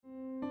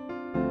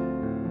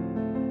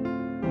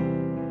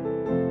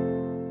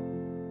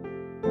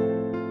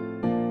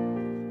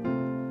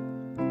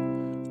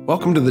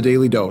Welcome to the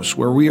Daily Dose,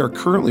 where we are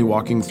currently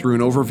walking through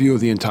an overview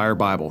of the entire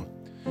Bible.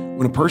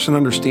 When a person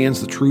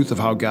understands the truth of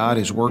how God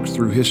has worked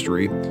through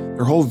history,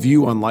 their whole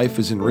view on life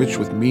is enriched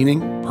with meaning,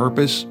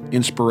 purpose,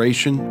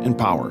 inspiration, and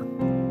power.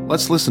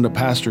 Let's listen to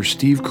Pastor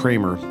Steve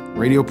Kramer,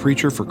 radio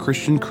preacher for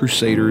Christian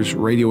Crusaders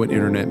Radio and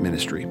Internet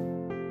Ministry.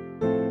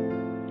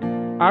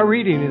 Our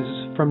reading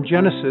is from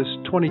Genesis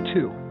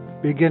 22,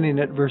 beginning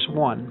at verse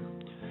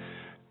 1.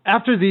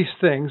 After these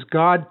things,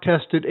 God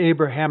tested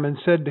Abraham and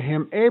said to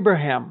him,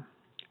 "Abraham."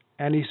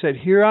 And he said,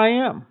 "Here I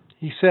am."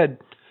 He said,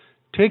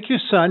 "Take your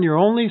son, your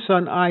only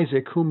son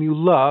Isaac, whom you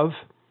love,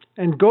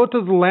 and go to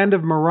the land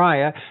of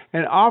Moriah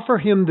and offer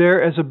him there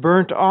as a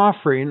burnt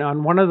offering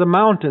on one of the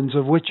mountains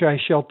of which I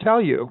shall tell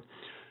you."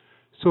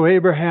 So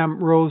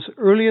Abraham rose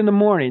early in the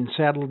morning,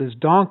 saddled his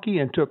donkey,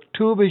 and took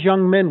two of his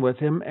young men with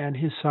him and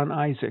his son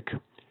Isaac.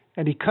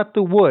 And he cut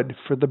the wood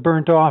for the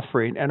burnt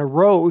offering, and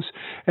arose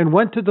and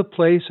went to the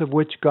place of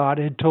which God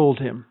had told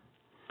him.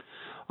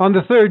 On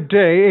the third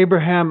day,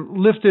 Abraham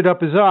lifted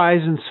up his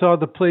eyes and saw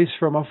the place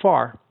from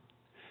afar.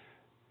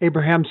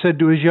 Abraham said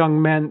to his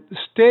young men,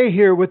 "Stay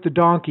here with the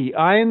donkey.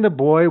 I and the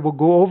boy will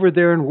go over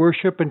there and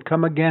worship and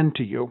come again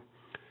to you."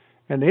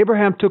 And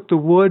Abraham took the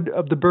wood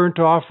of the burnt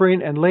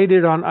offering and laid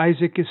it on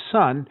Isaac his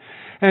son,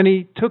 and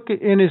he took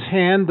in his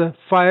hand the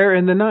fire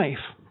and the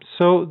knife.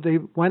 So they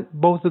went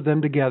both of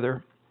them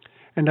together.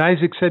 And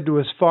Isaac said to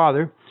his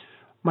father,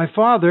 "My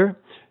father,"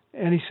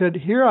 and he said,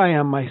 "Here I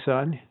am, my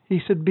son." He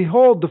said,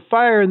 "Behold, the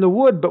fire and the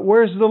wood, but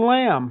where's the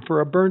lamb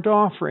for a burnt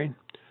offering?"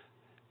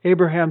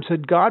 Abraham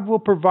said, "God will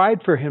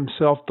provide for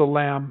himself the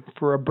lamb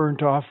for a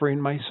burnt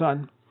offering, my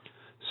son."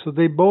 So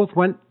they both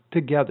went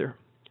together.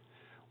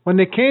 When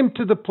they came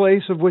to the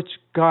place of which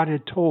God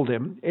had told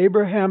him,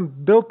 Abraham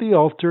built the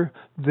altar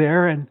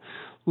there and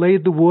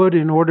laid the wood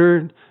in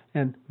order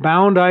and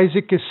bound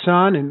Isaac his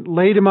son and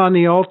laid him on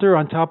the altar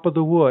on top of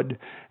the wood.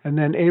 And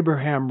then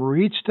Abraham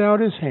reached out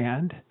his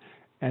hand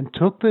and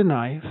took the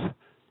knife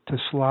to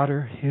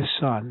slaughter his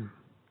son.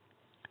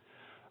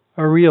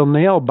 A real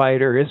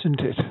nail-biter,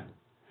 isn't it?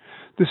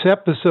 This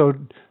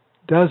episode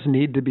does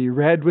need to be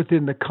read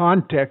within the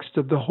context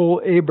of the whole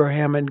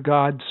Abraham and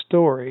God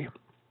story.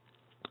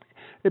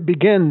 It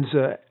begins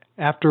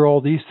after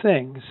all these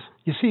things.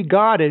 You see,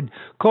 God had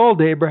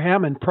called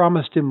Abraham and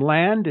promised him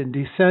land and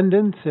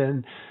descendants,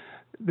 and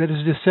that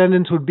his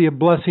descendants would be a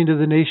blessing to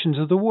the nations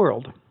of the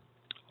world.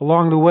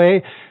 Along the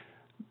way,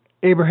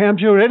 Abraham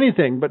showed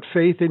anything but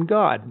faith in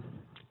God.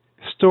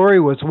 His story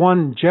was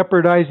one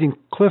jeopardizing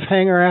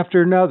cliffhanger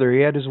after another.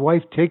 He had his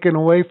wife taken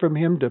away from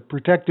him to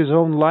protect his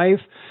own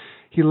life.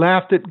 He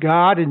laughed at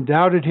God and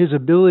doubted his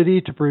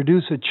ability to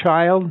produce a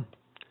child.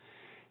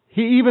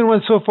 He even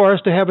went so far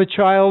as to have a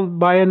child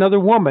by another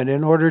woman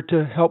in order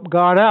to help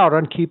God out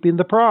on keeping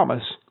the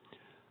promise.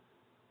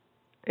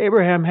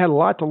 Abraham had a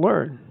lot to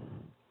learn.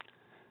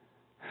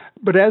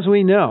 But as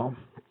we know,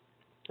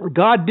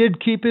 God did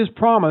keep his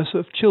promise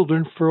of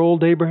children for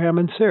old Abraham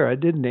and Sarah,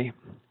 didn't he?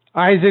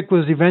 Isaac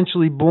was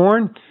eventually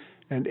born,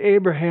 and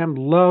Abraham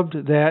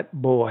loved that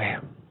boy.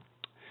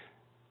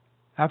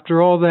 After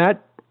all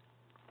that,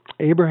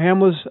 Abraham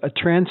was a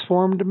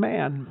transformed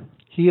man.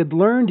 He had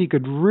learned he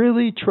could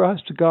really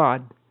trust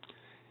God.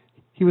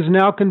 He was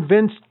now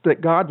convinced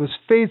that God was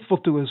faithful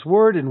to his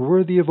word and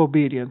worthy of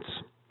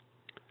obedience.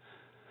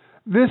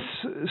 This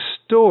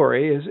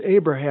story is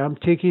Abraham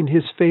taking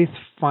his faith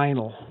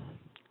final,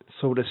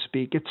 so to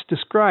speak. It's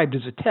described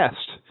as a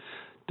test.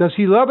 Does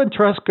he love and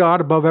trust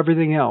God above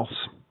everything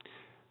else,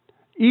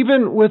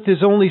 even with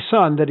his only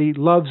son that he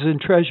loves and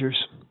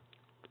treasures?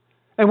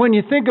 And when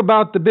you think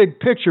about the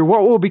big picture,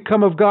 what will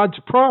become of God's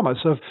promise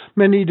of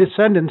many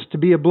descendants to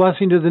be a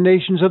blessing to the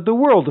nations of the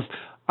world if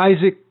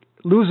Isaac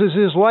loses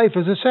his life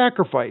as a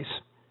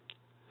sacrifice?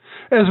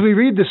 As we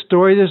read the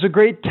story, there's a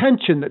great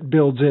tension that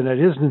builds in it,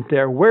 isn't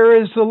there? Where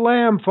is the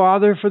lamb,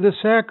 Father, for the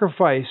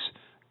sacrifice?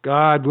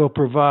 God will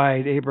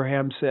provide,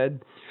 Abraham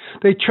said.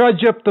 They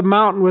trudge up the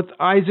mountain with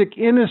Isaac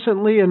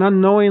innocently and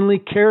unknowingly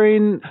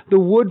carrying the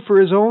wood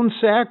for his own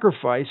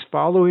sacrifice,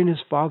 following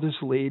his father's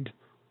lead.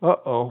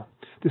 Uh-oh,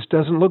 this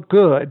doesn't look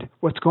good.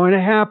 What's going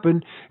to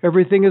happen?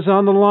 Everything is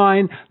on the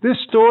line. This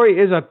story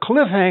is a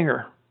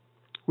cliffhanger.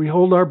 We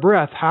hold our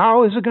breath.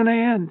 How is it going to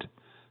end?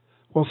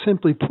 Well,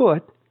 simply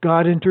put,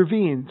 God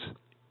intervenes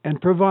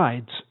and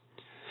provides.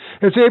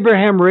 As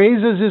Abraham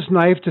raises his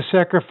knife to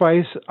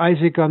sacrifice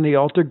Isaac on the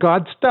altar,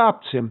 God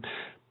stops him.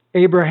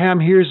 Abraham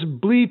hears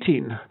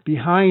bleating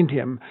behind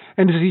him,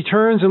 and as he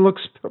turns and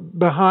looks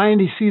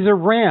behind, he sees a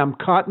ram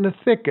caught in a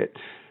thicket,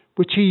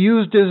 which he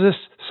used as a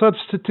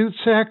substitute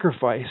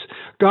sacrifice.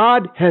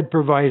 God had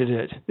provided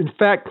it. In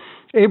fact,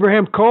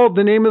 Abraham called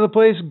the name of the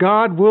place,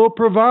 God will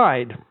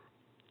provide.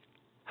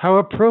 How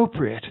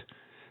appropriate.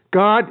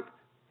 God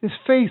is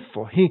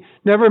faithful. He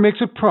never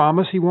makes a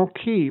promise he won't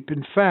keep.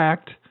 In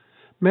fact,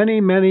 many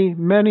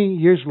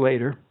years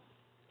later,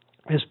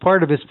 as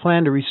part of his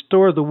plan to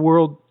restore the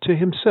world to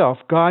himself,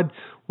 God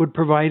would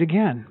provide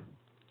again.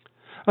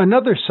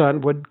 Another son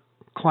would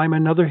climb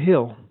another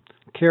hill,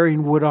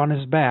 carrying wood on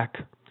his back.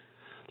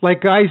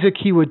 Like Isaac,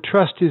 he would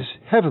trust his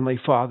heavenly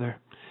Father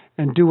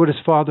and do what his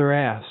Father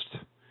asked.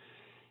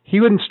 He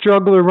wouldn't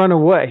struggle or run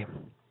away.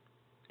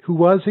 Who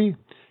was he?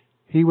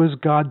 He was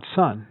God's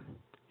Son,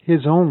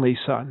 his only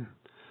Son,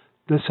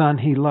 the Son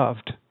he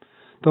loved.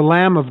 The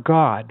Lamb of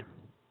God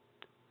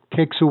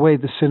takes away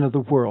the sin of the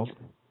world.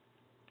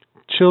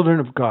 Children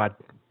of God,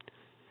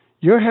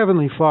 your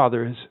Heavenly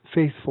Father is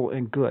faithful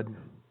and good.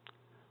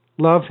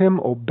 Love him,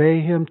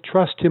 obey him,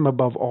 trust him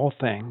above all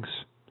things,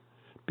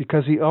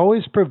 because he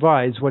always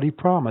provides what he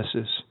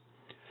promises.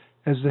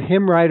 As the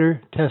hymn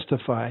writer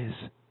testifies,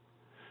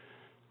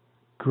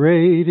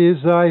 great is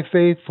thy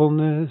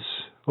faithfulness,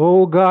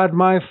 O God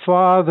my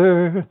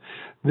Father,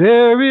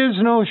 there is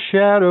no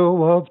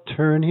shadow of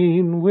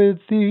turning with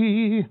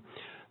thee.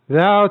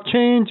 Thou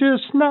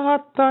changest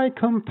not, thy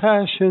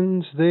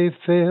compassions, they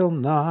fail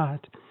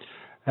not.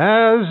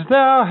 As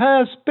thou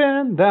hast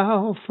been,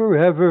 thou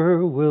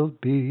forever wilt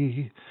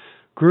be.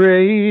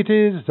 Great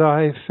is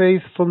thy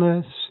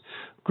faithfulness,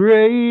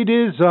 great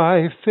is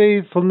thy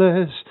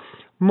faithfulness.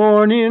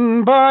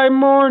 Morning by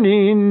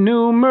morning,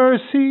 new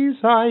mercies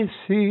I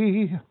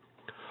see.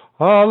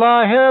 All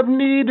I have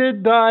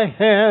needed, thy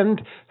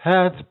hand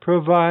hath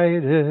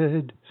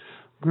provided.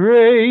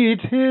 Great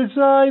is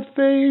thy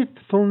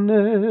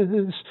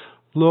faithfulness,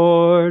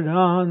 Lord,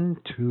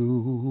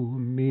 unto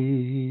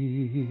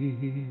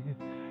me.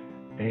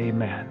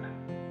 Amen.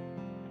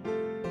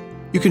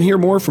 You can hear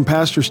more from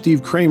Pastor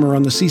Steve Kramer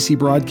on the CC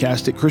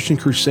broadcast at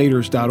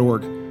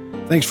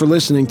ChristianCrusaders.org. Thanks for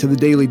listening to The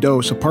Daily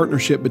Dose, a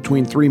partnership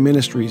between three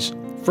ministries.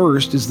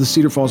 First is the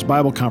Cedar Falls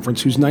Bible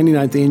Conference, whose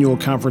 99th annual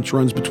conference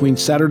runs between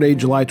Saturday,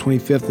 July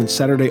 25th and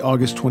Saturday,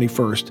 August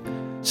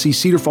 21st. See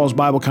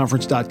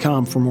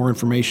cedarfallsbibleconference.com for more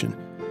information.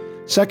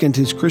 Second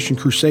is Christian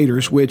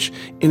Crusaders, which,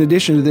 in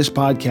addition to this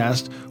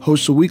podcast,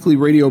 hosts a weekly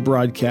radio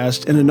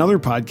broadcast and another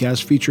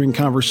podcast featuring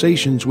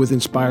conversations with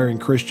inspiring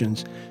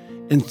Christians.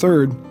 And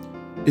third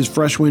is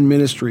Fresh Wind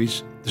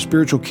Ministries, the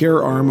spiritual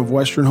care arm of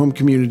Western Home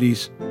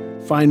Communities.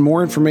 Find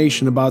more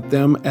information about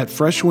them at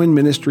Fresh Wind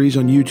Ministries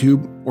on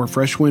YouTube or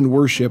Fresh Wind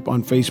Worship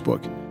on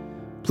Facebook.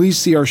 Please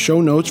see our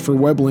show notes for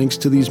web links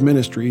to these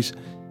ministries.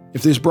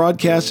 If this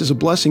broadcast is a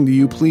blessing to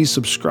you, please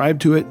subscribe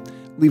to it,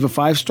 leave a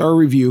 5-star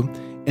review,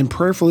 and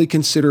prayerfully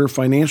consider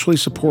financially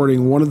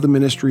supporting one of the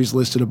ministries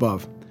listed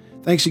above.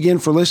 Thanks again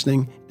for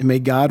listening, and may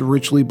God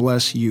richly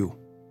bless you.